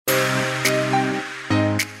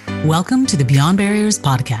Welcome to the Beyond Barriers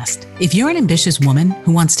podcast. If you're an ambitious woman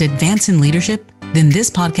who wants to advance in leadership, then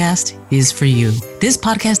this podcast is for you. This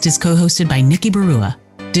podcast is co-hosted by Nikki Barua,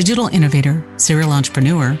 digital innovator, serial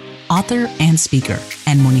entrepreneur, author, and speaker,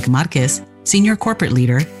 and Monica Marquez, senior corporate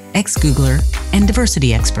leader, ex-Googler, and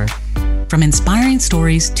diversity expert. From inspiring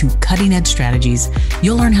stories to cutting-edge strategies,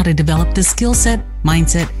 you'll learn how to develop the skill set,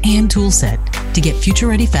 mindset, and tool set to get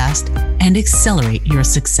future-ready fast and accelerate your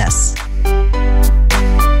success.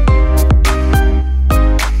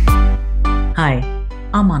 Hi,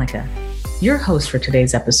 I'm Monica, your host for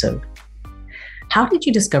today's episode. How did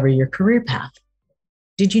you discover your career path?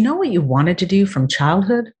 Did you know what you wanted to do from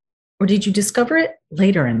childhood, or did you discover it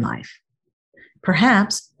later in life?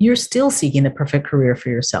 Perhaps you're still seeking the perfect career for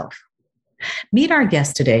yourself. Meet our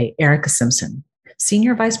guest today, Erica Simpson,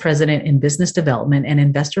 Senior Vice President in Business Development and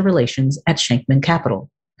Investor Relations at Shankman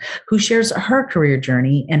Capital, who shares her career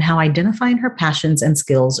journey and how identifying her passions and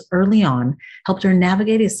skills early on helped her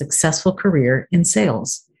navigate a successful career in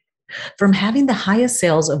sales. From having the highest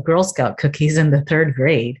sales of Girl Scout cookies in the third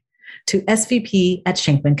grade to SVP at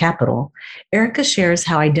Shankman Capital, Erica shares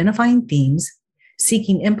how identifying themes,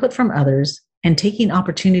 seeking input from others, and taking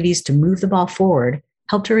opportunities to move the ball forward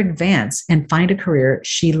helped her advance and find a career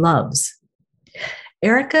she loves.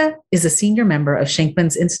 Erica is a senior member of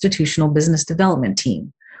Shankman's institutional business development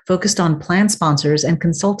team, focused on plan sponsors and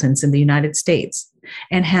consultants in the United States,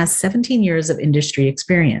 and has 17 years of industry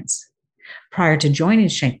experience. Prior to joining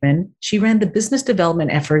Shankman, she ran the business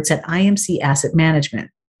development efforts at IMC Asset Management.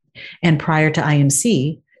 And prior to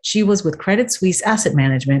IMC, she was with Credit Suisse Asset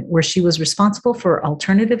Management, where she was responsible for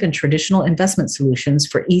alternative and traditional investment solutions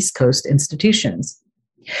for East Coast institutions.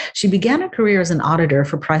 She began her career as an auditor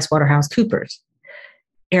for PricewaterhouseCoopers.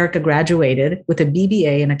 Erica graduated with a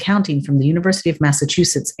BBA in accounting from the University of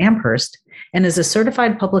Massachusetts Amherst and is a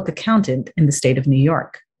certified public accountant in the state of New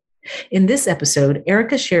York. In this episode,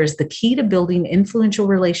 Erica shares the key to building influential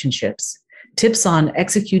relationships, tips on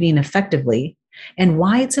executing effectively, and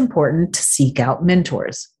why it's important to seek out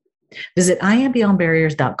mentors. Visit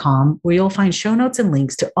iambeyondbarriers.com, where you'll find show notes and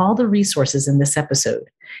links to all the resources in this episode,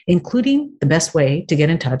 including the best way to get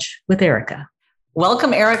in touch with Erica.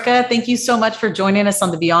 Welcome, Erica. Thank you so much for joining us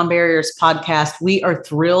on the Beyond Barriers podcast. We are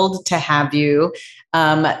thrilled to have you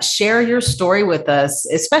share your story with us,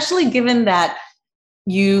 especially given that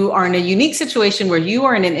you are in a unique situation where you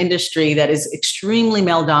are in an industry that is extremely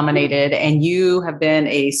male-dominated, and you have been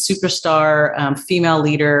a superstar female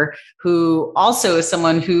leader who also is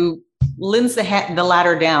someone who lends the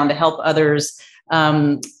ladder down to help others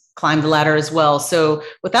climb the ladder as well. So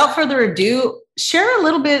without further ado, share a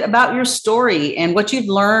little bit about your story and what you've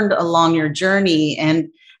learned along your journey, and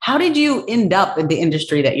how did you end up in the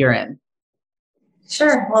industry that you're in?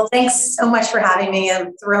 Sure. Well, thanks so much for having me.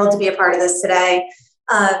 I'm thrilled to be a part of this today.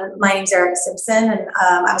 My name is Erica Simpson, and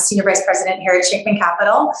I'm a Senior Vice President here at Shankman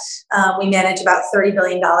Capital. We manage about $30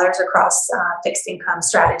 billion across fixed income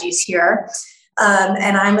strategies here.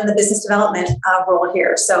 And I'm in the business development role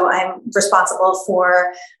here. So I'm responsible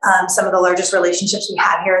for some of the largest relationships we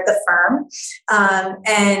have here at the firm.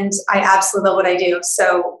 And I absolutely love what I do.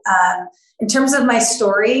 So in terms of my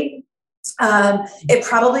story, it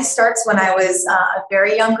probably starts when I was a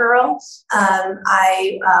very young girl.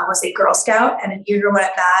 I was a Girl Scout and an eager one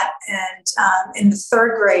at that. And in the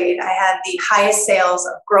third grade, I had the highest sales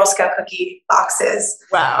of Girl Scout cookie boxes.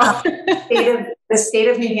 Wow. The state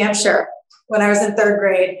of New Hampshire. When I was in third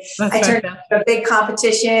grade, I turned a big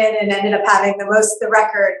competition and ended up having the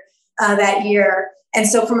record that year. And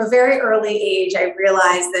so from a very early age, I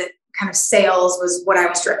realized that kind of sales was what I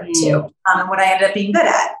was driven to and what I ended up being good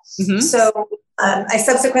at. Mm-hmm. So I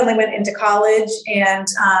subsequently went into college, and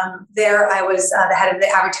there I was the head of the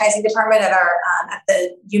advertising department at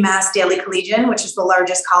the UMass Daily Collegian, which is the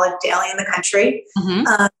largest college daily in the country.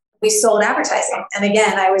 Mm-hmm. We sold advertising. And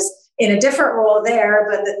again, I was in a different role there,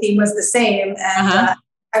 but the theme was the same. And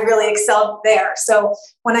I really excelled there. So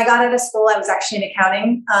when I got out of school, I was actually an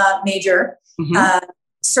accounting major. Mm-hmm.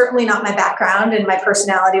 Certainly not my background, and my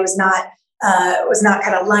personality was not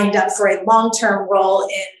kind of lined up for a long-term role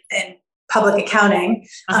in public accounting.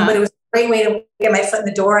 But it was a great way to get my foot in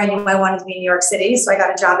the door. I knew I wanted to be in New York City, so I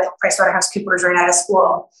got a job at PricewaterhouseCoopers right out of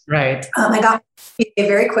school. Right. I got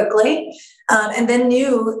very quickly, and then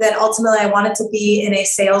knew that ultimately I wanted to be in a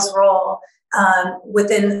sales role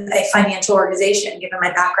within a financial organization, given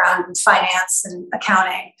my background in finance and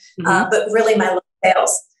accounting, but really my love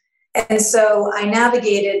sales. And so I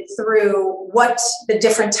navigated through what the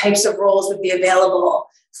different types of roles would be available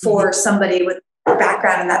for somebody with a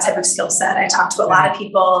background in that type of skill set. I talked to a lot of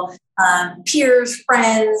people, peers,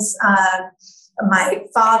 friends, my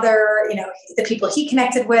father, the people he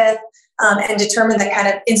connected with, and determined that kind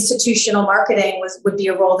of institutional marketing would be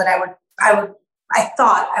a role that I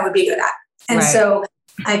thought I would be good at. And so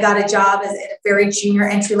I got a job as a very junior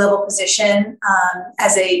entry level position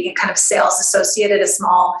as a kind of sales associate at a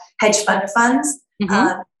small hedge fund of funds.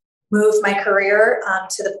 Moved my career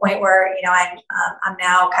to the point where I'm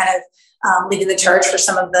now kind of leading the charge for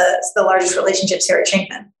some of the largest relationships here at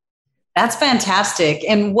Chinkman. That's fantastic.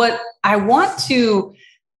 And what I want to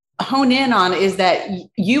hone in on is that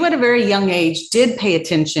you at a very young age did pay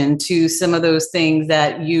attention to some of those things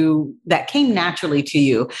that came naturally to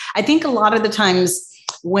you. I think a lot of the times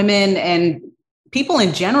women and people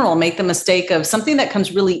in general make the mistake of something that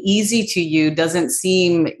comes really easy to you doesn't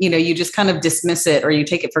seem, you just kind of dismiss it or you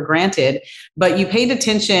take it for granted. But you paid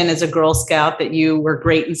attention as a Girl Scout that you were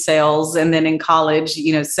great in sales, and then in college,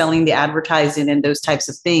 selling the advertising and those types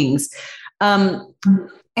of things.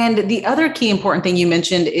 And the other key important thing you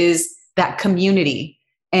mentioned is that community,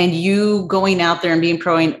 and you going out there and being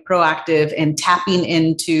proactive and tapping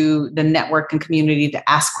into the network and community to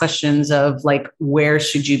ask questions of like, where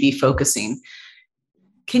should you be focusing?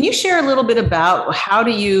 Can you share a little bit about how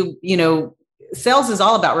do you, sales is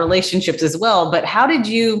all about relationships as well, but how would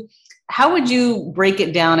you break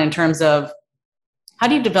it down in terms of how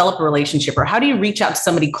do you develop a relationship, or how do you reach out to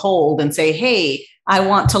somebody cold and say, hey, I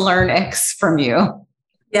want to learn X from you?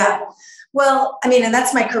 Yeah. Well, and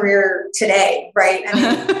that's my career today, right?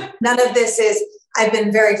 None of this I've been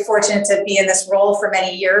very fortunate to be in this role for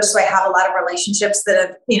many years. So I have a lot of relationships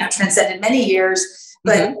that have, transcended many years,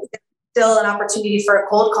 but still an opportunity for a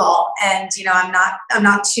cold call. And, I'm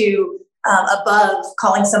not too above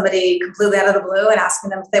calling somebody completely out of the blue and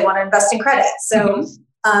asking them if they want to invest in credit. So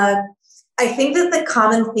I think that the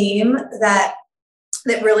common theme that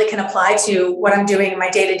really can apply to what I'm doing in my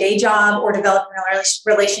day-to-day job or developing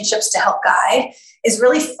relationships to help guide is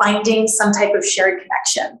really finding some type of shared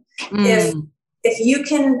connection. If you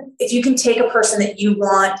can take a person that you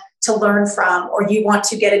want to learn from, or you want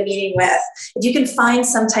to get a meeting with, if you can find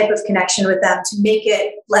some type of connection with them to make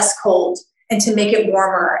it less cold and to make it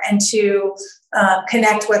warmer and to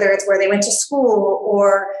connect, whether it's where they went to school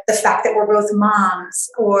or the fact that we're both moms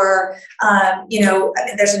or,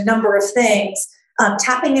 there's a number of things.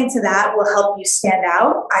 Tapping into that will help you stand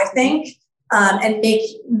out, I think, and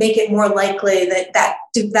make it more likely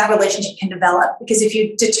that relationship can develop. Because if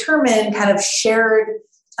you determine kind of shared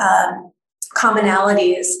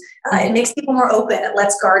commonalities, it makes people more open. It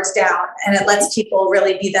lets guards down, and it lets people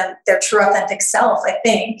really be their true authentic self, I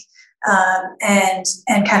think, and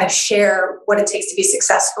kind of share what it takes to be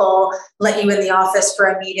successful, let you in the office for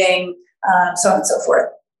a meeting, so on and so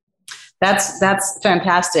forth. That's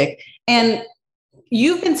fantastic. And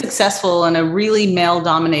you've been successful in a really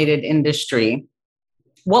male-dominated industry.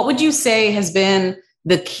 What would you say has been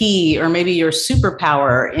the key, or maybe your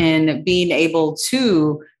superpower, in being able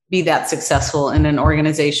to be that successful in an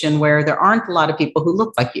organization where there aren't a lot of people who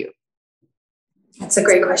look like you? That's a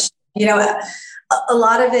great question. A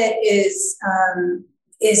lot of it is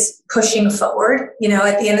pushing forward.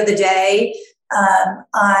 At the end of the day,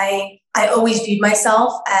 I always viewed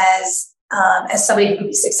myself as somebody who could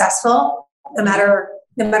be successful, no matter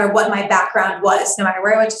what my background was, no matter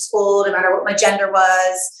where I went to school, no matter what my gender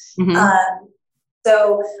was.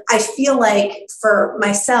 So I feel like for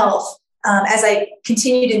myself, as I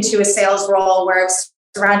continued into a sales role where I was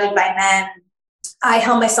surrounded by men, I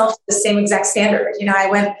held myself to the same exact standard. I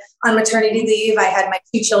went on maternity leave. I had my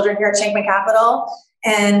 2 children here at Chinkman Capital,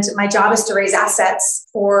 and my job is to raise assets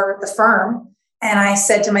for the firm. And I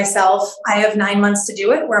said to myself, I have 9 months to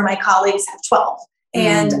do it, where my colleagues have 12.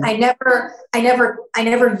 And I never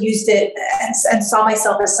used it and saw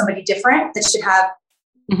myself as somebody different that should have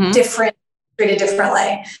treated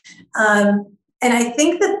differently. And I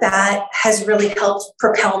think that has really helped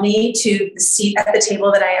propel me to the seat at the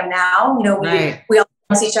table that I am now. We all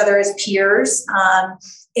see each other as peers,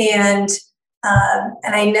 and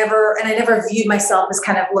I never viewed myself as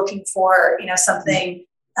kind of looking for something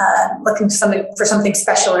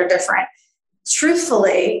special or different.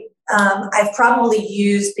 Truthfully, I've probably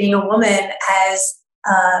used being a woman as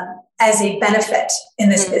a benefit in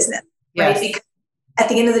this business, right? Because at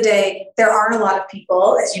the end of the day, there aren't a lot of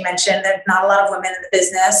people, as you mentioned, there's not a lot of women in the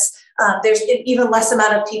business. There's even less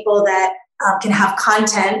amount of people that can have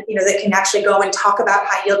content, that can actually go and talk about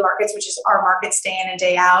high yield markets, which is our markets day in and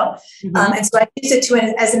day out. And so I use it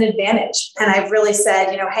as an advantage. And I've really said,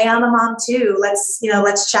 hey, I'm a mom too.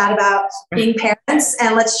 Let's chat about being parents,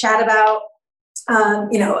 and let's chat about,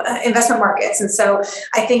 investment markets. And so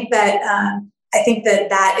I think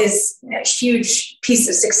that is a huge piece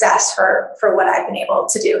of success for what I've been able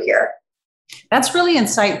to do here. That's really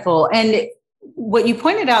insightful. And what you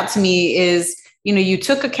pointed out to me is, you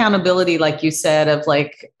took accountability, like you said, of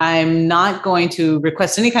like, I'm not going to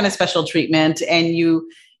request any kind of special treatment. And you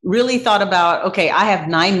really thought about, okay, I have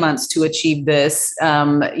 9 months to achieve this.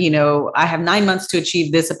 I have 9 months to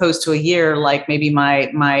achieve this, opposed to a year, like maybe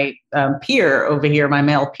my peer over here, my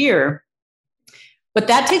male peer. But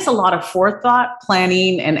that takes a lot of forethought,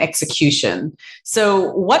 planning, and execution.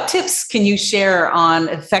 So what tips can you share on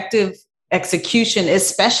effective execution,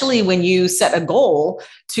 especially when you set a goal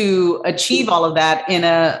to achieve all of that in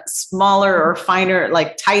a smaller or finer,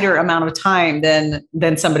 like tighter amount of time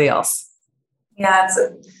than somebody else? Yeah,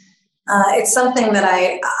 it's something that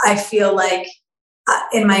I feel like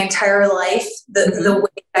in my entire life, the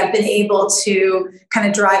way I've been able to kind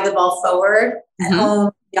of drive the ball forward at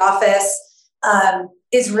home, the office,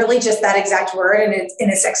 is really just that exact word, and it's in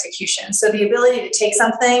its execution. So the ability to take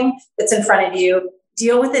something that's in front of you,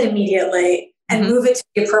 deal with it immediately, and move it to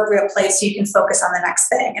the appropriate place so you can focus on the next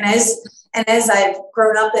thing. And as I've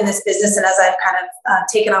grown up in this business, and as I've kind of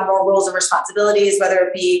taken on more roles and responsibilities, whether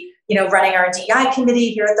it be running our DEI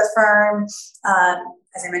committee here at the firm,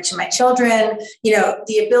 as I mentioned, my children,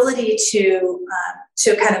 the ability to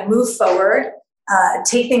kind of move forward.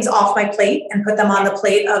 Take things off my plate and put them on the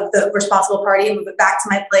plate of the responsible party and move it back to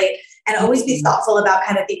my plate, and always be thoughtful about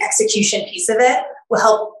kind of the execution piece of it will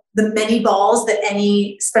help the many balls that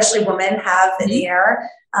any, especially women, have in the air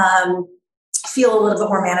feel a little bit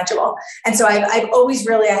more manageable. And so I've always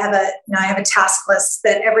really, I have a task list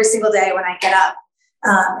that every single day when I get up,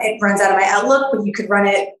 it runs out of my Outlook, but you could run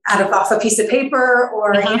it off a piece of paper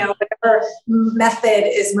or, whatever method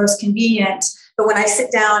is most convenient. But when I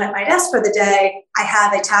sit down at my desk for the day, I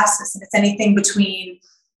have a task list, and it's anything between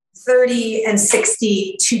 30 and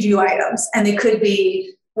 60 to-do items. And they could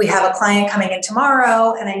be, we have a client coming in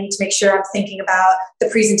tomorrow, and I need to make sure I'm thinking about the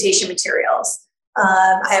presentation materials.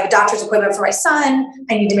 I have a doctor's appointment for my son.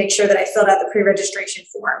 I need to make sure that I filled out the pre-registration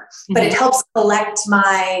form. But it helps collect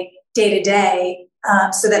my day-to-day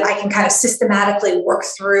so that I can kind of systematically work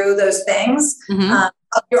through those things.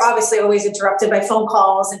 You're obviously always interrupted by phone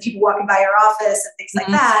calls and people walking by your office and things like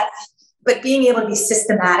that. But being able to be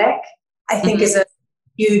systematic, I think, is a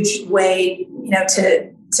huge way,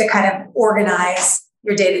 to kind of organize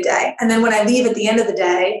your day-to-day. And then when I leave at the end of the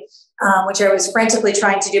day, which I was frantically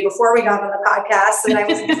trying to do before we got on the podcast, and I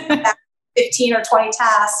was 15 or 20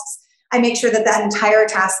 tasks, I make sure that entire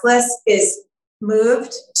task list is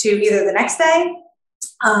moved to either the next day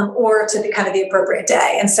or to the kind of the appropriate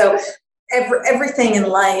day. And so everything in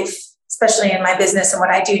life, especially in my business and what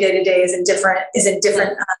I do day to day, is in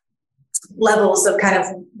different levels of kind of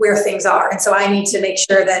where things are. And so I need to make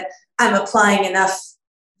sure that I'm applying enough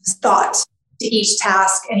thought to each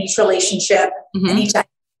task and each relationship and each action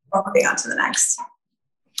before moving on to the next.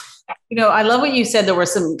 I love what you said. There were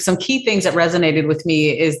some key things that resonated with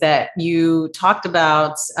me, is that you talked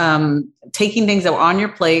about taking things that were on your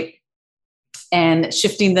plate and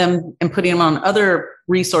shifting them and putting them on other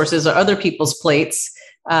resources or other people's plates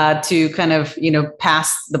to kind of,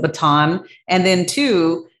 pass the baton. And then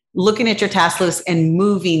 2, looking at your task list and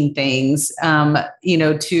moving things,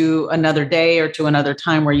 to another day or to another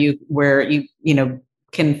time where you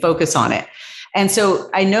can focus on it. And so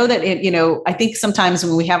I know that I think sometimes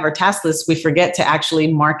when we have our task list, we forget to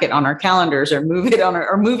actually mark it on our calendars or move it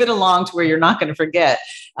along to where you're not going to forget.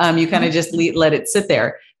 You kind of just let it sit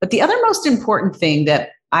there. But the other most important thing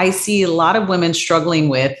that I see a lot of women struggling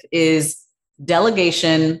with is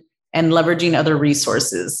delegation and leveraging other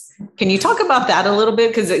resources. Can you talk about that a little bit?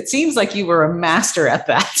 Because it seems like you were a master at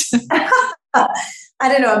that. I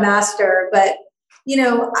don't know a master, but,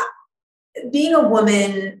 being a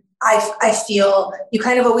woman, I feel you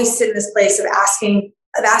kind of always sit in this place of asking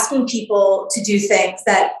people to do things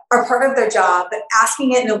that are part of their job, but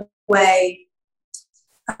asking it in a way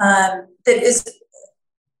that is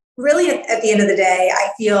really at the end of the day,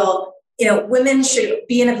 I feel, women should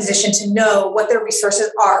be in a position to know what their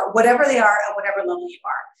resources are, whatever they are at whatever level you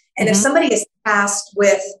are. And if somebody is tasked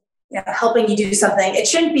with helping you do something, it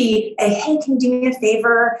shouldn't be a, hey, can you do me a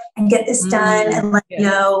favor and get this done and let me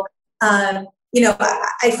know.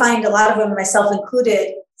 I find a lot of women, myself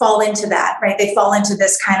included, fall into that, right? They fall into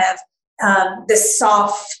this kind of this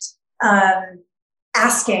soft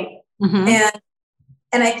asking. And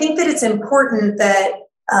I think that it's important that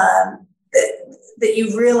that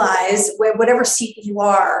you realize whatever seat you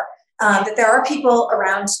are, that there are people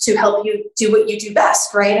around to help you do what you do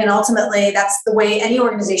best, right? And ultimately, that's the way any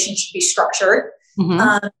organization should be structured.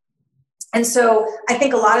 And so I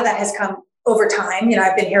think a lot of that has come over time.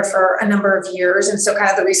 I've been here for a number of years, and so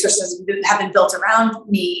kind of the resources have been built around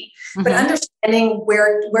me. Mm-hmm. But understanding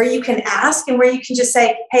where you can ask and where you can just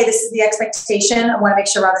say, hey, this is the expectation. I want to make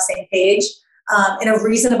sure we're on the same page in a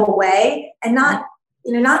reasonable way, and not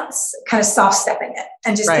kind of soft stepping it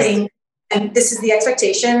and just being, and this is the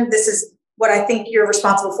expectation. This is what I think you're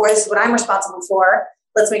responsible for. This is what I'm responsible for.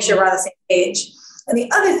 Let's make sure we're on the same page. And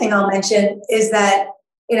the other thing I'll mention is that,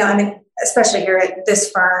 especially here at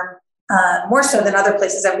this firm, more so than other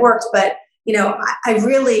places I've worked, but, I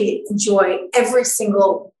really enjoy every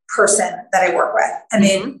single person that I work with. I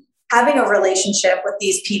mean, having a relationship with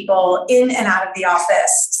these people in and out of the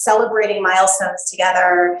office, celebrating milestones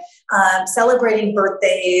together, celebrating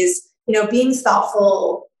birthdays, being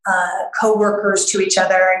thoughtful coworkers to each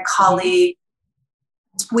other and colleagues.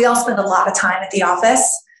 We all spend a lot of time at the office.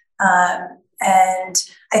 And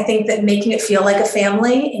I think that making it feel like a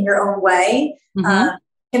family in your own way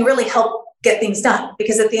can really help get things done.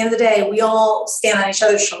 Because at the end of the day, we all stand on each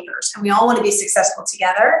other's shoulders and we all want to be successful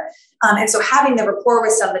together. And so having the rapport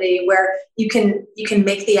with somebody where you can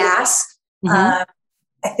make the ask,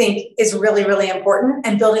 I think is really, really important,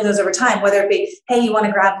 and building those over time, whether it be, hey, you want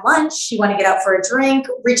to grab lunch, you want to get out for a drink,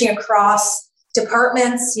 reaching across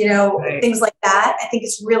departments, things like that. I think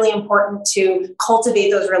it's really important to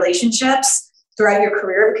cultivate those relationships throughout your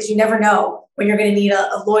career, because you never know when you're going to need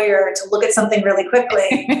a lawyer to look at something really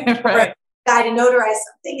quickly, or a guy to notarize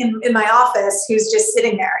something in my office who's just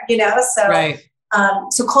sitting there,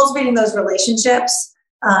 so cultivating those relationships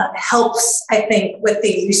helps, I think, with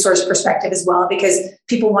the resource perspective as well, because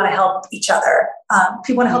people want to help each other.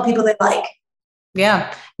 People want to help people they like.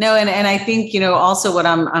 Yeah, no. And I think, also what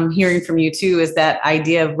I'm hearing from you too, is that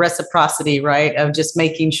idea of reciprocity, right? Of just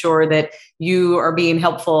making sure that you are being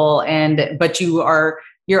helpful but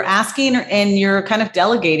you're asking and you're kind of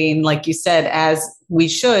delegating, like you said, as we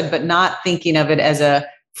should, but not thinking of it as a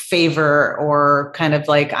favor or kind of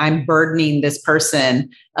like I'm burdening this person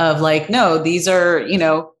of like, no, these are,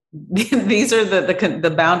 these are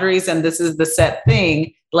the boundaries and this is the set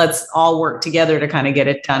thing. Let's all work together to kind of get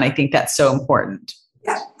it done. I think that's so important.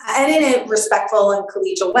 Yeah. And in a respectful and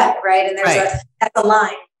collegial way. Right. And there's a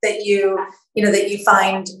line that you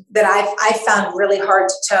find that I've found really hard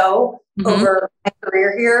to toe over my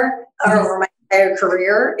career here, or over my entire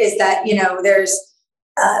career, is that, there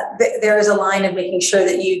is a line of making sure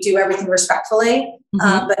that you do everything respectfully.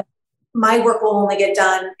 But my work will only get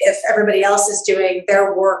done if everybody else is doing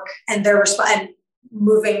their work and they're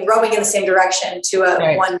rowing in the same direction to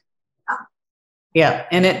one. Yeah,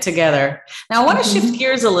 in it together. Now, I want to shift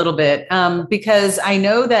gears a little bit because I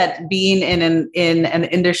know that being in an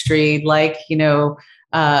industry like the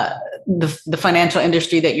financial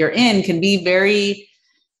industry that you're in can be very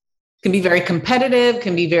competitive,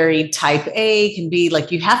 can be very type A, can be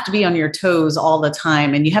like you have to be on your toes all the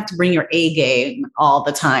time and you have to bring your A game all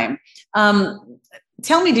the time.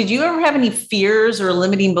 Tell me, did you ever have any fears or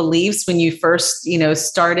limiting beliefs when you first,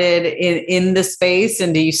 started in the space,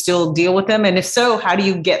 and do you still deal with them? And if so, how do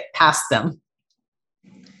you get past them?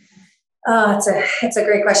 Oh, it's a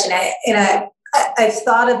great question. I've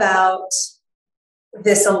thought about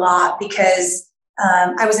this a lot because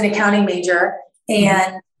I was an accounting major,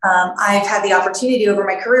 and I've had the opportunity over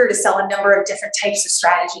my career to sell a number of different types of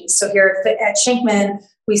strategies. So here at Shankman,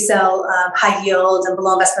 we sell high yield and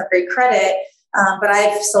below investment grade credit. But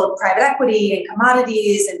I've sold private equity and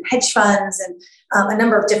commodities and hedge funds and a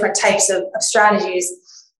number of different types of strategies.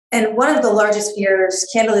 And one of the largest fears,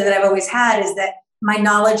 candidly, that I've always had is that my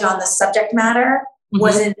knowledge on the subject matter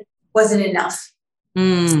wasn't enough.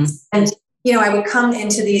 And, I would come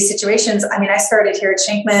into these situations. I mean, I started here at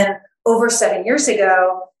Shankman over 7 years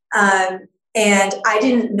ago, and I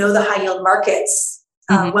didn't know the high yield markets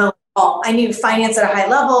well at all. I knew finance at a high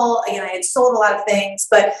level. I had sold a lot of things,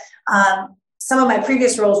 but some of my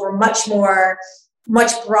previous roles were much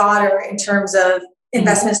broader in terms of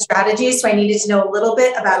investment strategies. So I needed to know a little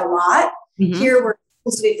bit about a lot. Here we're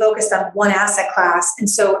supposed to be focused on one asset class. And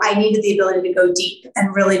so I needed the ability to go deep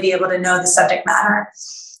and really be able to know the subject matter.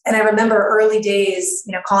 And I remember early days,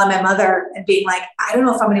 calling my mother and being like, I don't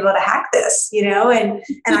know if I'm going to be able to hack this, and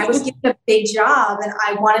I was given a big job and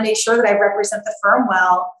I want to make sure that I represent the firm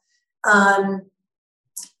well.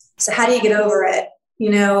 So how do you get over it?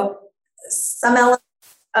 Some element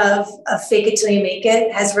of fake it till you make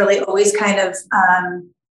it has really always kind of,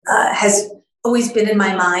 has always been in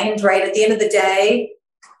my mind, right? At the end of the day,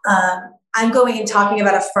 I'm going and talking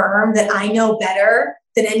about a firm that I know better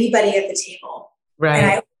than anybody at the table. Right.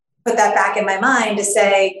 And I put that back in my mind to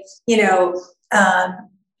say, nobody's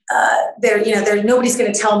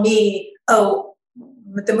going to tell me, oh,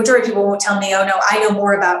 the majority of people won't tell me, oh no, I know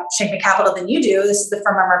more about Shankman Capital than you do. This is the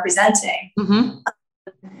firm I'm representing. Mm-hmm.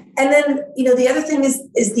 And then, the other thing is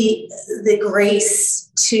the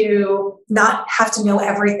grace to not have to know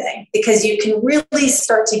everything, because you can really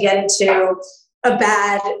start to get into a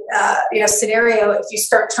bad, scenario if you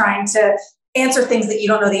start trying to answer things that you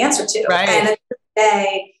don't know the answer to. Right. And at the end of the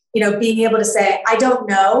day, being able to say, I don't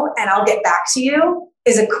know, and I'll get back to you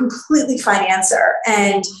is a completely fine answer.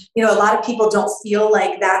 And, a lot of people don't feel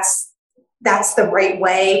like that's the right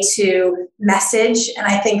way to message. And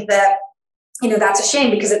I think that, that's a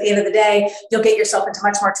shame, because at the end of the day, you'll get yourself into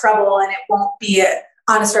much more trouble, and it won't be an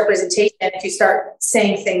honest representation if you start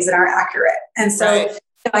saying things that aren't accurate. And so right.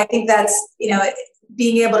 I think that's,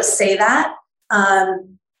 being able to say that.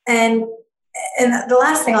 And the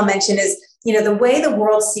last thing I'll mention is, the way the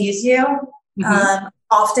world sees you, Mm-hmm.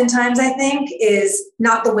 Oftentimes I think is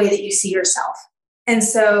not the way that you see yourself. And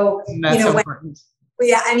so, that's important.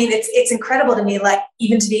 It's incredible to me, like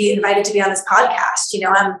even to be invited to be on this podcast,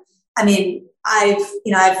 I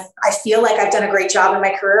feel like I've done a great job in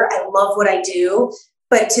my career. I love what I do,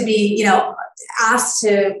 but to be, asked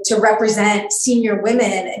to represent senior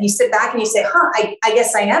women, and you sit back and you say, I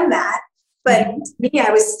guess I am that. But to me, I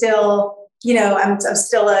was still, I'm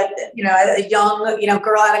still a young,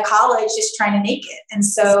 girl out of college just trying to make it. And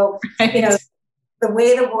so, the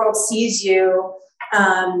way the world sees you,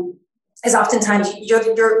 is oftentimes you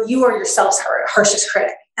are yourself's harshest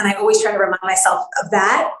critic. And I always try to remind myself of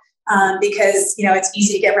that. Because, it's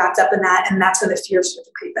easy to get wrapped up in that. And that's when the fears start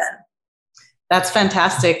to creep in. That's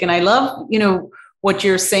fantastic. And I love, what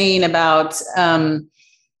you're saying about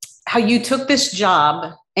how you took this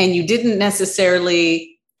job and you didn't necessarily,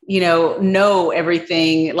 know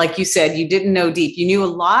everything. Like you said, you didn't know deep. You knew a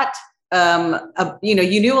lot,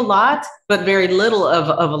 you knew a lot, but very little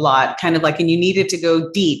of a lot, kind of like, and you needed to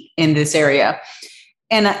go deep in this area.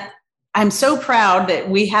 And I'm so proud that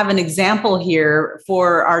we have an example here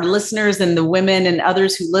for our listeners and the women and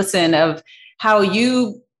others who listen of how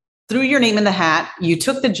you threw your name in the hat, you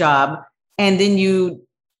took the job, and then you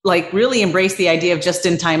really embraced the idea of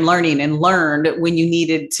just-in-time learning and learned when you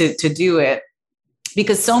needed to do it.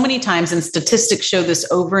 Because so many times, and statistics show this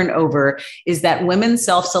over and over, is that women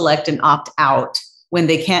self-select and opt out when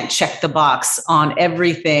they can't check the box on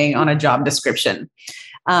everything on a job description.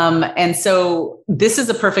 And so this is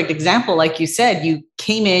a perfect example. Like you said, you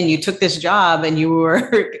came in, you took this job, and you were,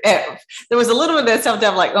 there was a little bit of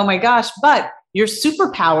self-doubt, like, oh my gosh, but your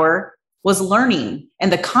superpower was learning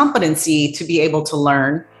and the competency to be able to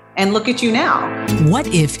learn. And look at you now. What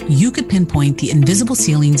if you could pinpoint the invisible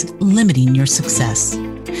ceilings limiting your success?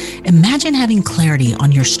 Imagine having clarity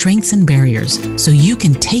on your strengths and barriers so you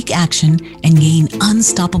can take action and gain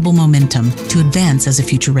unstoppable momentum to advance as a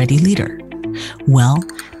future-ready leader. Well,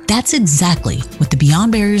 that's exactly what the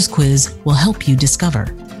Beyond Barriers quiz will help you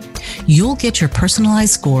discover. You'll get your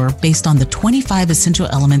personalized score based on the 25 essential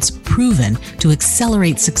elements proven to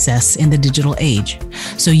accelerate success in the digital age,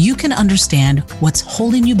 so you can understand what's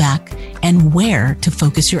holding you back and where to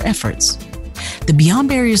focus your efforts. The Beyond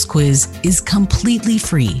Barriers quiz is completely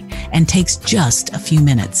free and takes just a few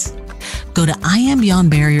minutes. Go to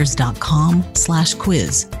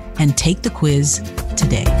iambeyondbarriers.com/quiz and take the quiz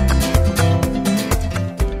today.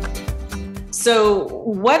 So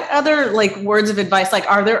what other words of advice,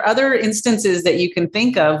 are there other instances that you can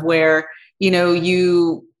think of where,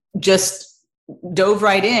 you just dove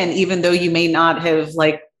right in, even though you may not have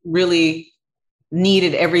really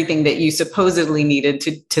needed everything that you supposedly needed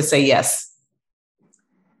to say yes?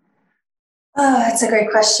 Oh, that's a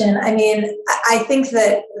great question. I think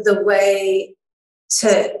that the way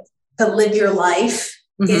to live your life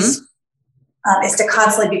is to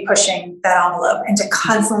constantly be pushing that envelope and to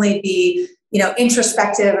constantly be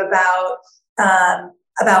introspective about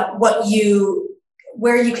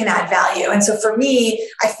where you can add value. And so for me,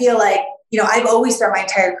 I feel like, I've always throughout my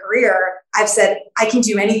entire career, I've said, I can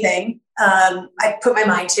do anything. I put my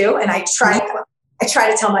mind to, and I try to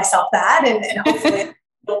tell myself that, and hopefully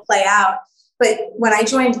it'll play out. But when I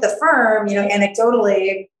joined the firm,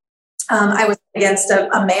 anecdotally, I was against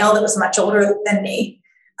a male that was much older than me.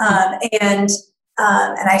 And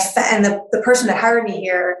the person that hired me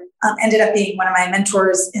here ended up being one of my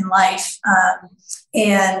mentors in life.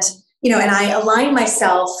 And I aligned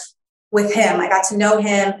myself with him. I got to know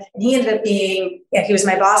him, and he ended up being, he was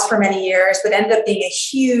my boss for many years, but ended up being a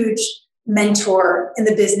huge mentor in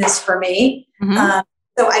the business for me. So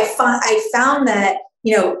I found that,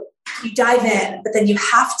 you dive in, but then you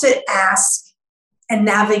have to ask and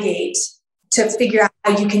navigate to figure out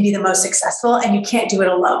how you can be the most successful, and you can't do it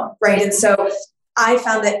alone. Right. And so I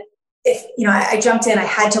found that I jumped in, I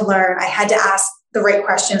had to learn, I had to ask the right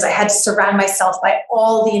questions. I had to surround myself by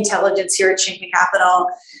all the intelligence here at Shankman Capital.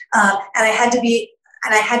 And I had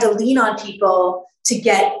to lean on people to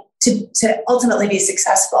get to ultimately be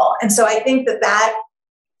successful. And so I think that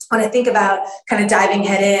when I think about kind of diving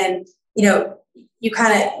head in,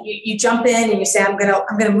 you jump in and you say, I'm going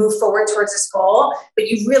to move forward towards this goal, but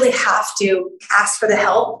you really have to ask for the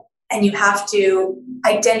help, and you have to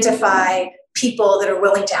identify people that are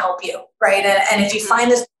willing to help you. Right. And if you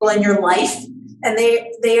find those people in your life, and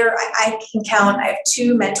I can count, I have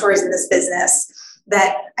 2 mentors in this business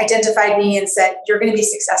that identified me and said, you're going to be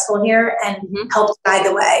successful here, and helped guide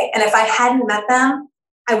the way. And if I hadn't met them,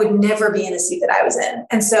 I would never be in the seat that I was in.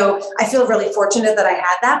 And so I feel really fortunate that I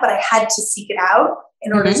had that, but I had to seek it out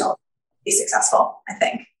in order to be successful, I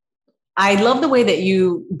think. I love the way that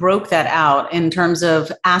you broke that out in terms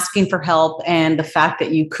of asking for help and the fact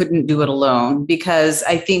that you couldn't do it alone, because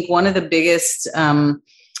I think one of the biggest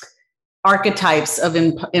archetypes of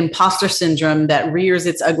imposter syndrome that rears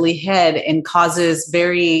its ugly head and causes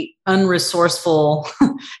very unresourceful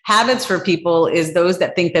habits for people is those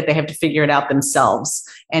that think that they have to figure it out themselves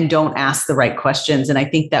and don't ask the right questions. And I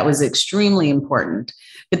think that was extremely important.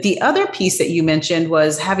 But the other piece that you mentioned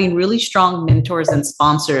was having really strong mentors and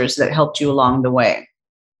sponsors that helped you along the way.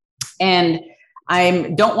 And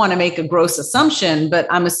I don't want to make a gross assumption, but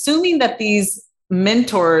I'm assuming that these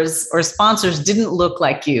mentors or sponsors didn't look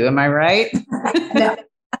like you. Am I right? No.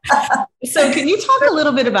 So can you talk a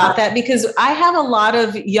little bit about that? Because I have a lot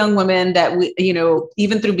of young women that we,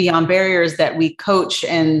 even through Beyond Barriers, that we coach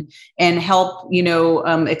and help,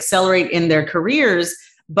 accelerate in their careers.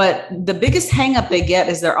 But the biggest hang up they get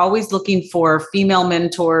is they're always looking for female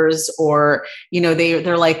mentors, or,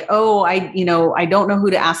 they're like, oh, I don't know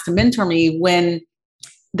who to ask to mentor me, when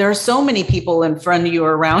there are so many people in front of you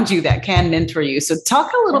or around you that can mentor you. So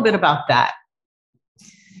talk a little bit about that.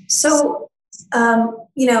 So,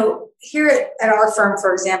 here at our firm,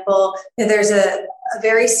 for example, there's a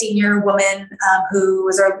very senior woman who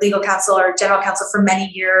was our legal counsel or general counsel for many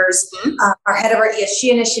years. Our head of our ESG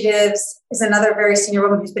initiatives is another very senior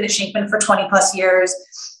woman who's been at Shankman for 20 plus years.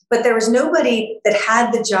 But there was nobody that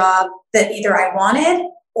had the job that either I wanted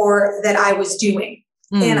or that I was doing.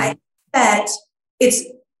 And I bet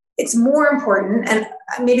it's more important, and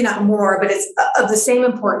maybe not more, but it's of the same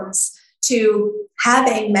importance to have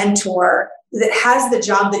a mentor that has the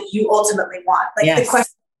job that you ultimately want. Like the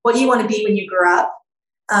question, what do you want to be when you grow up?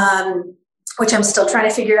 Which I'm still trying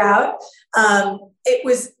to figure out. It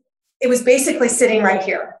was basically sitting right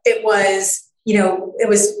here. It was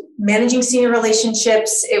managing senior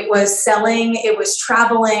relationships. It was selling. It was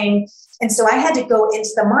traveling. And so I had to go into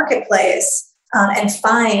the marketplace and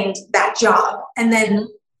find that job. And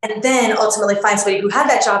then ultimately find somebody who had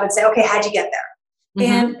that job and say, okay, how'd you get there?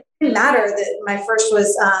 And it didn't matter that my first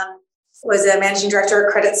was a managing director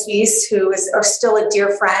at Credit Suisse, who is still a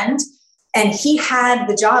dear friend. And he had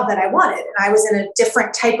the job that I wanted. And I was in a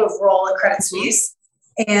different type of role at Credit Suisse.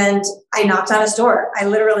 And I knocked on his door. I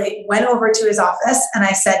literally went over to his office and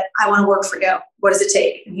I said, I want to work for you. What does it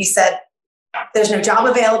take? And he said, there's no job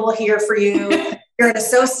available here for you. You're an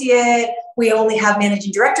associate. We only have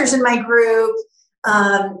managing directors in my group.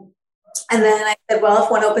 And then I said, well,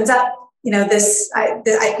 if one opens up,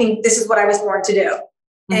 I think this is what I was born to do.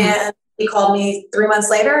 And he called me 3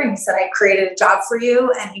 months later and he said, I created a job for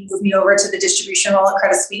you. And he moved me over to the distribution role at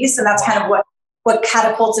Credit Suisse. And that's kind of what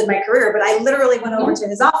catapulted my career. But I literally went over to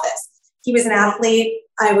his office. He was an athlete.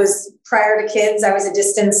 Prior to kids, I was a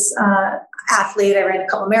distance athlete. I ran a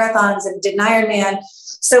couple marathons and did an Ironman.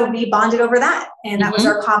 So we bonded over that. And that was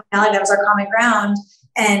our commonality. That was our common ground.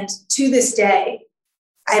 And to this day,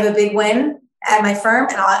 I have a big win at my firm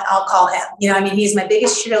and I'll call him. He's my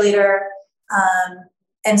biggest cheerleader.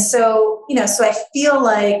 And so, so I feel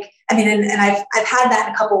like, and I've had that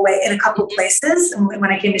in a couple places. And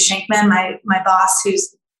when I came to Shankman, my boss,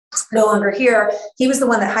 who's no longer here, he was the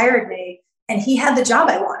one that hired me and he had the job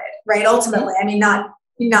I wanted, right? Ultimately,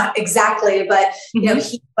 not exactly, but he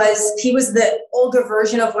was the older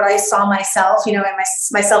version of what I saw myself, and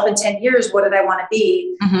myself in 10 years, what did I want to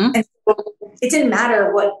be? And so it didn't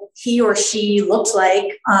matter what he or she looked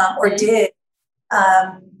like, or did.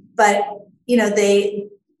 But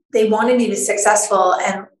they wanted me to be successful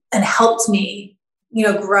and helped me,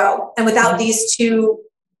 grow. And without these two,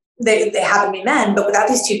 they happen to be men, but without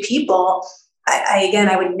these two people,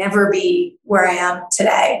 I would never be where I am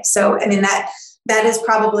today. So, that is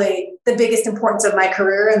probably the biggest importance of my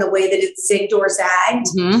career, and the way that it zigged or zagged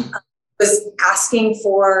was asking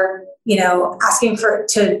to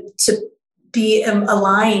be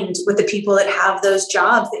aligned with the people that have those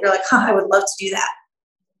jobs that you're like, I would love to do that.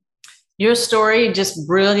 Your story just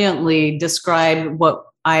brilliantly described what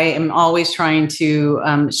I am always trying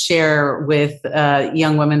to share with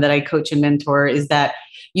young women that I coach and mentor, is that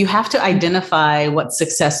you have to identify what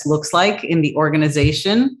success looks like in the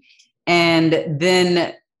organization. And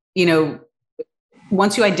then,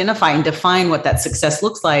 once you identify and define what that success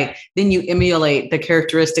looks like, then you emulate the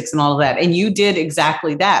characteristics and all of that. And you did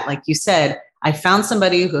exactly that. Like you said, I found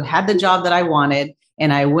somebody who had the job that I wanted,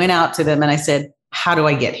 and I went out to them and I said, how do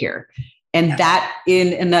I get here? And that,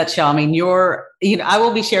 in a nutshell, I mean, I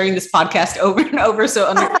will be sharing this podcast over and over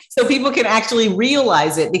so people can actually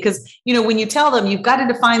realize it, because, when you tell them you've got to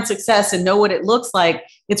define success and know what it looks like,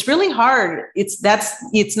 it's really hard.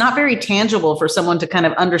 It's not very tangible for someone to kind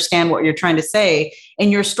of understand what you're trying to say. And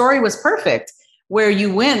your story was perfect, where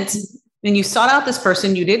you went and you sought out this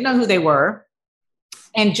person, you didn't know who they were.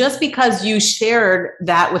 And just because you shared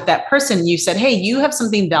that with that person, you said, hey, you have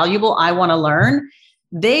something valuable I want to learn.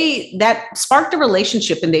 That sparked a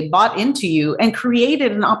relationship, and they bought into you and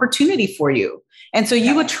created an opportunity for you. And so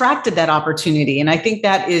you attracted that opportunity. And I think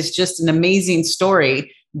that is just an amazing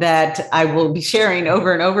story that I will be sharing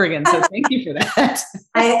over and over again. So thank you for that.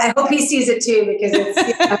 I hope he sees it too, because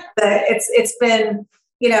it's been,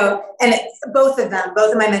 and both of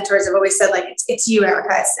my mentors have always said, like, it's you,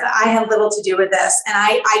 Erica. I have little to do with this. And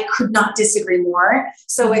I could not disagree more.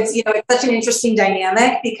 So it's such an interesting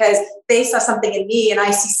dynamic, because they saw something in me and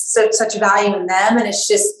I see such value in them. And it's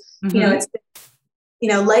just, it's,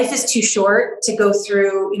 life is too short to go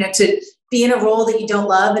through, to be in a role that you don't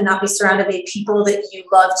love and not be surrounded by people that you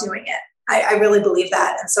love doing it. I really believe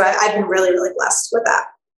that. And so I've been really, really blessed with that.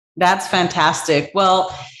 That's fantastic.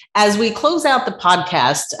 Well, as we close out the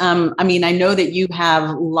podcast, I know that you have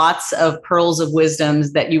lots of pearls of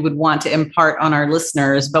wisdoms that you would want to impart on our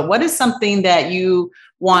listeners, but what is something that you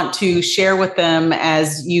want to share with them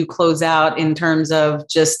as you close out, in terms of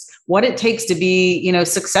just what it takes to be,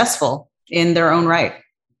 successful in their own right?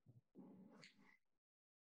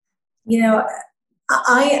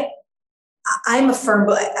 I'm a firm,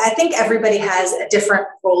 but I think everybody has a different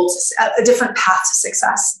role, a different path to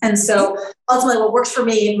success. And so ultimately what works for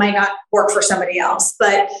me might not work for somebody else.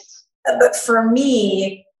 But for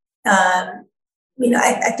me, I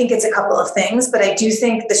think it's a couple of things, but I do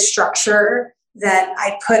think the structure that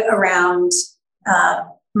I put around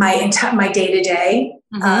my day-to-day,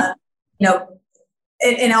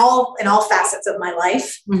 in all facets of my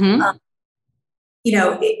life,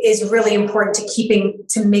 is really important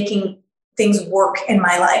to making things work in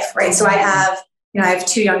my life. Right. So I have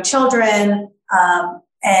 2 young children,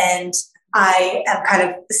 and I am kind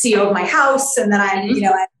of the CEO of my house. And then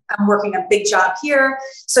I'm working a big job here.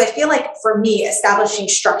 So I feel like for me, establishing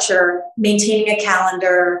structure, maintaining a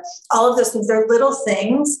calendar, all of those things, they're little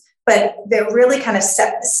things, but they really kind of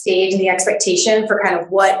set the stage and the expectation for kind of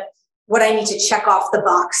what I need to check off the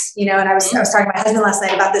box, and I was talking to my husband last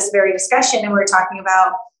night about this very discussion, and we were talking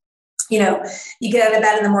about, you get out of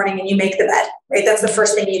bed in the morning and you make the bed, right? That's the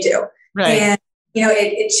first thing you do. Right. And,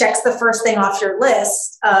 it checks the first thing off your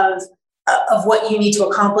list of what you need to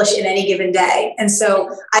accomplish in any given day. And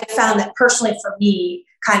so I found that personally for me,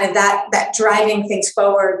 kind of that driving things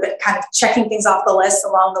forward, but kind of checking things off the list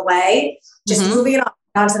along the way, just moving it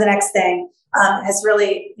on to the next thing, has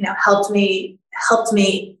really, helped me,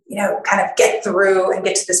 kind of get through and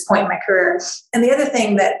get to this point in my career. And the other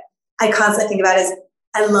thing that I constantly think about is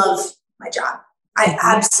I love my job. I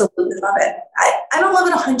absolutely love it. I don't love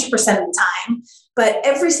it 100% of the time, but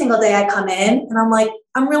every single day I come in and I'm like,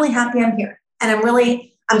 I'm really happy I'm here. And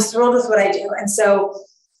I'm thrilled with what I do. And so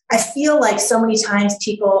I feel like so many times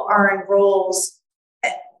people are in roles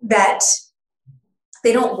that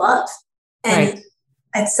they don't love. And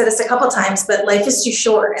I've said this a couple of times, but life is too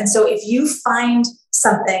short. And so if you find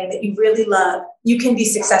something that you really love, you can be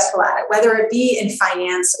successful at it, whether it be in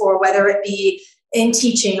finance or whether it be in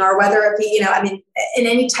teaching or whether it be, in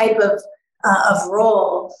any type of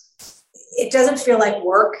role. It doesn't feel like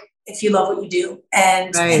work if you love what you do.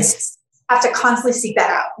 And you have to constantly seek that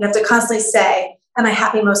out. You have to constantly say, am I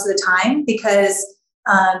happy most of the time? Because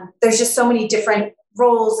there's just so many different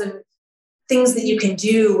roles and things that you can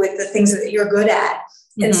do with the things that you're good at.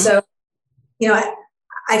 And so,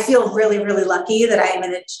 I feel really, really lucky that I am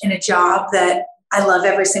in a job that I love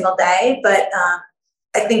every single day. But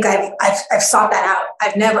I think I've sought that out.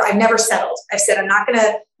 I've never settled. I've said I'm not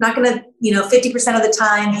gonna 50% of the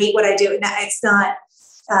time hate what I do. No, it's not.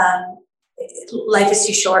 Life is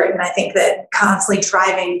too short, and I think that constantly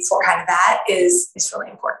driving for kind of that is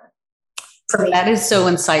really important for me. That is so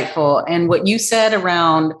insightful. And what you said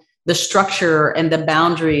around the structure and the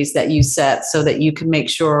boundaries that you set so that you can make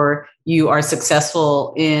sure you are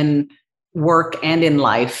successful in work and in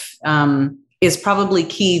life is probably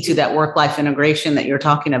key to that work-life integration that you're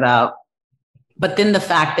talking about. But then the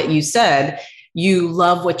fact that you said you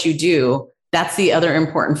love what you do, that's the other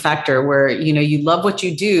important factor where, you love what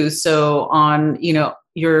you do. So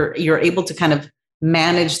you're able to kind of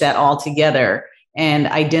manage that all together and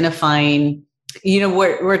identifying,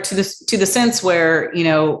 where to the sense where,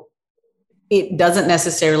 it doesn't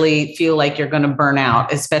necessarily feel like you're going to burn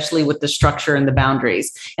out, especially with the structure and the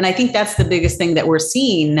boundaries. And I think that's the biggest thing that we're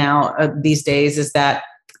seeing now these days is that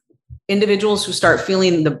individuals who start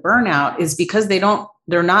feeling the burnout is because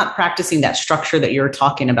they're not practicing that structure that you're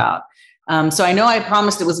talking about. So I know I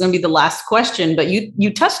promised it was going to be the last question, but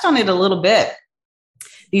you touched on it a little bit.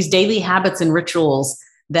 These daily habits and rituals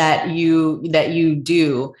that you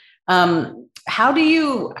do. How do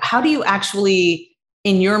you actually,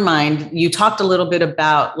 in your mind, you talked a little bit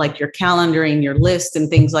about like your calendaring, your list and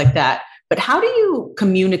things like that, but how do you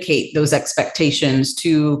communicate those expectations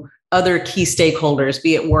to other key stakeholders,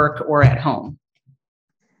 be it work or at home?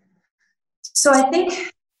 So I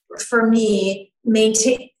think for me,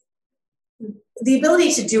 maintain the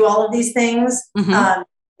ability to do all of these things. Mm-hmm.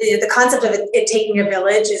 The concept of it taking a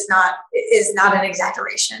village is not an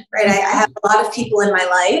exaggeration, right? I have a lot of people in my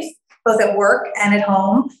life, both at work and at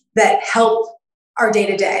home, that help our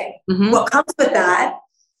day-to-day. Mm-hmm. What comes with that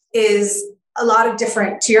is a lot of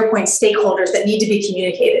different, to your point, stakeholders that need to be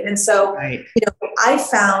communicated. And so, right. I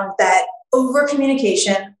found that over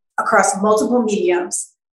communication across multiple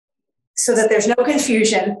mediums so that there's no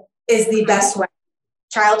confusion is the best way.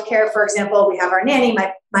 Childcare, for example, we have our nanny.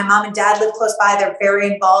 My mom and dad live close by. They're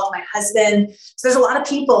very involved. My husband. So there's a lot of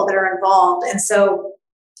people that are involved. And so,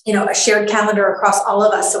 a shared calendar across all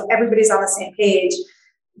of us. So everybody's on the same page.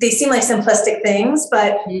 They seem like simplistic things,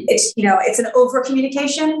 but it's an over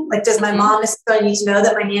communication. Like, does my mom necessarily need to know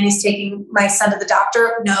that my nanny's taking my son to the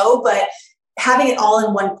doctor? No, but having it all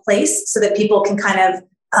in one place so that people can kind of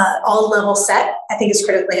all level set, I think is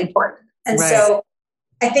critically important. And right. So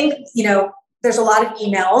I think, there's a lot of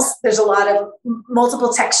emails, there's a lot of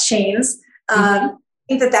multiple text chains. I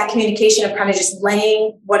think that communication of kind of just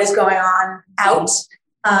laying what is going on out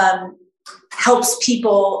helps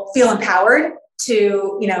people feel empowered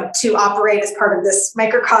to operate as part of this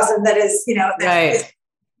microcosm that is, right. is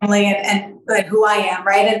family and who I am.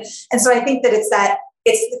 Right. And so I think that it's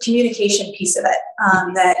the communication piece of it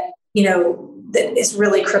that is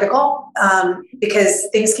really critical because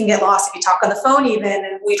things can get lost if you talk on the phone even,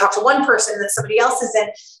 and we talk to one person and then somebody else is in.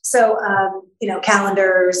 So,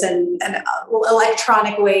 calendars and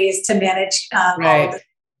electronic ways to manage right. all of this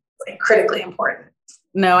is critically important.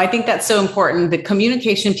 No, I think that's so important. The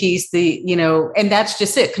communication piece, and that's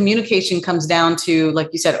just it. Communication comes down to, like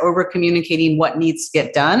you said, over communicating what needs to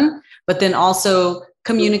get done, but then also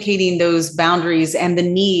communicating those boundaries and the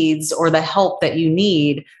needs or the help that you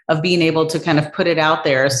need of being able to kind of put it out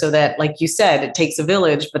there so that, like you said, it takes a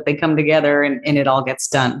village, but they come together and it all gets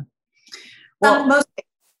done. Well, most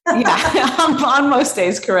yeah, on most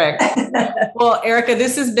days, correct. Well, Erica,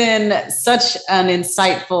 this has been such an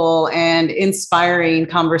insightful and inspiring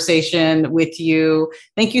conversation with you.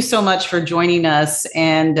 Thank you so much for joining us.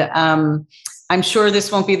 And I'm sure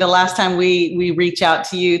this won't be the last time we reach out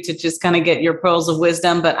to you to just kind of get your pearls of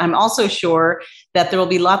wisdom, but I'm also sure that there will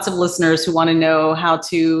be lots of listeners who want to know how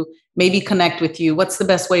to maybe connect with you. What's the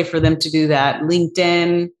best way for them to do that?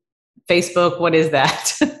 LinkedIn, Facebook, what is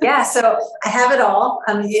that? Yeah, so I have it all.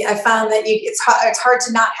 I found that it's hard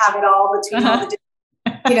to not have it all between all the different,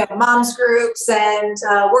 moms groups and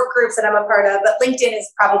work groups that I'm a part of. But LinkedIn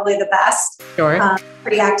is probably the best. Sure.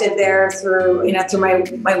 Pretty active there through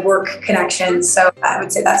my work connections. So I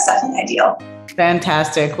would say that's definitely ideal.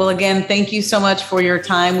 Fantastic. Well, again, thank you so much for your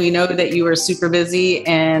time. We know that you are super busy,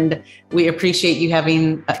 and we appreciate you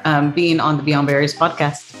having being on the Beyond Barriers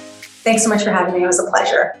podcast. Thanks so much for having me. It was a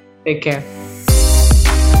pleasure. Take care.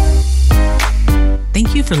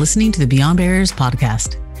 Thank you for listening to the Beyond Barriers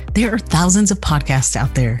podcast. There are thousands of podcasts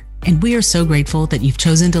out there, and we are so grateful that you've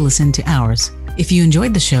chosen to listen to ours. If you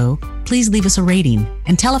enjoyed the show, please leave us a rating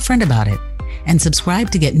and tell a friend about it. And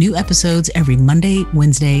subscribe to get new episodes every Monday,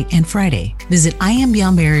 Wednesday, and Friday. Visit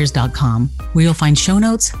IamBeyondBarriers.com, where you'll find show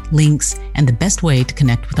notes, links, and the best way to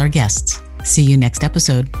connect with our guests. See you next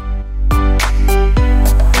episode.